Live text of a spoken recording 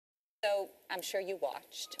So I'm sure you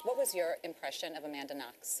watched. What was your impression of Amanda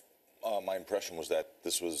Knox? My impression was that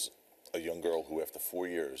this was a young girl who, after 4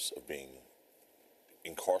 years of being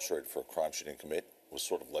incarcerated for a crime she didn't commit, was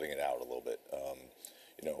sort of letting it out a little bit.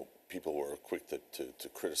 People were quick to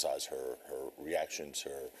criticize her reactions,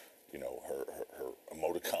 her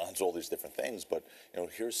emoticons, all these different things. But,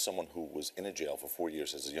 here's someone who was in a jail for 4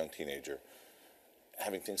 years as a young teenager,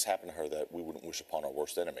 having things happen to her that we wouldn't wish upon our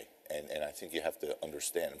worst enemy. And I think you have to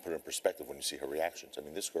understand and put it in perspective when you see her reactions. I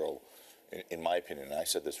mean, this girl, in my opinion, and I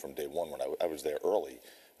said this from day one when I was there early,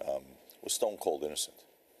 was stone cold innocent.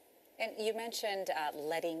 And you mentioned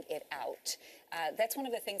letting it out. That's one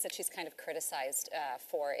of the things that she's kind of criticized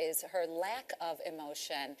for, is her lack of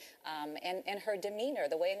emotion and her demeanor,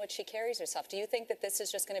 the way in which she carries herself. Do you think that this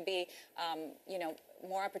is just going to be,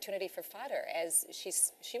 more opportunity for fodder, as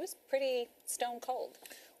she was pretty stone cold?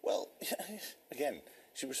 Well, again,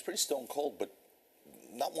 she was pretty stone cold, but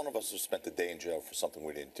not one of us has spent a day in jail for something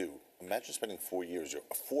we didn't do. Imagine spending 4 years,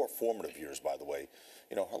 4 formative years, by the way.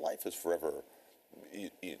 Her life is forever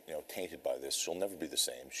tainted by this. She'll never be the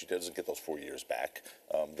same. She doesn't get those 4 years back.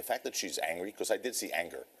 The fact that she's angry, because I did see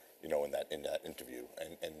anger, in that interview,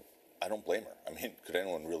 and I don't blame her. I mean, could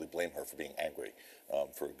anyone really blame her for being angry,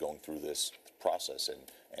 for going through this process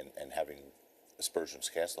and having aspersions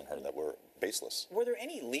cast on her that were baseless? Were there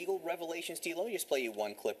any legal revelations to you? Let me just play you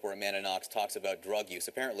one clip where Amanda Knox talks about drug use.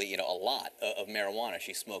 Apparently, a lot of marijuana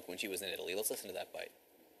she smoked when she was in Italy. Let's listen to that bite.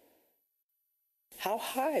 How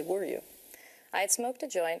high were you? I had smoked a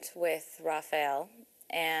joint with Raphael,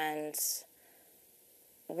 and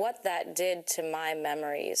what that did to my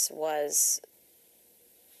memories was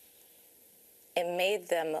it made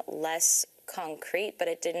them less concrete, but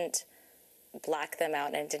it didn't black them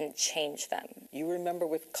out and it didn't change them. You remember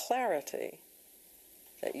with clarity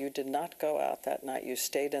that you did not go out that night. You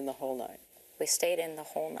stayed in the whole night. We stayed in the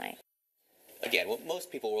whole night. Again, what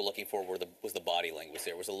most people were looking for was the body language.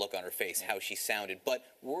 There was a look on her face, how she sounded. But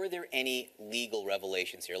were there any legal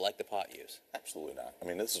revelations here, like the pot use? Absolutely not. I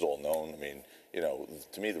mean, this is all known. I mean,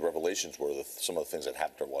 to me, the revelations were some of the things that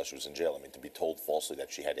happened to her while she was in jail. I mean, to be told falsely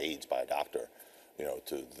that she had AIDS by a doctor,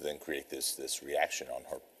 to then create this reaction on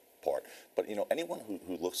her part. But, anyone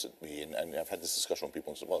who looks at me, and I've had this discussion with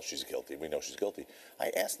people and said, well, she's guilty. We know she's guilty.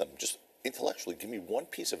 I ask them, just intellectually, give me one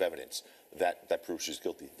piece of evidence that proves she's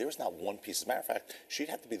guilty. There is not one piece. As a matter of fact, she'd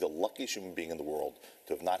have to be the luckiest human being in the world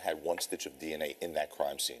to have not had one stitch of DNA in that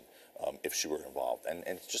crime scene if she were involved. And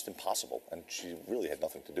it's just impossible. And she really had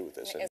nothing to do with this.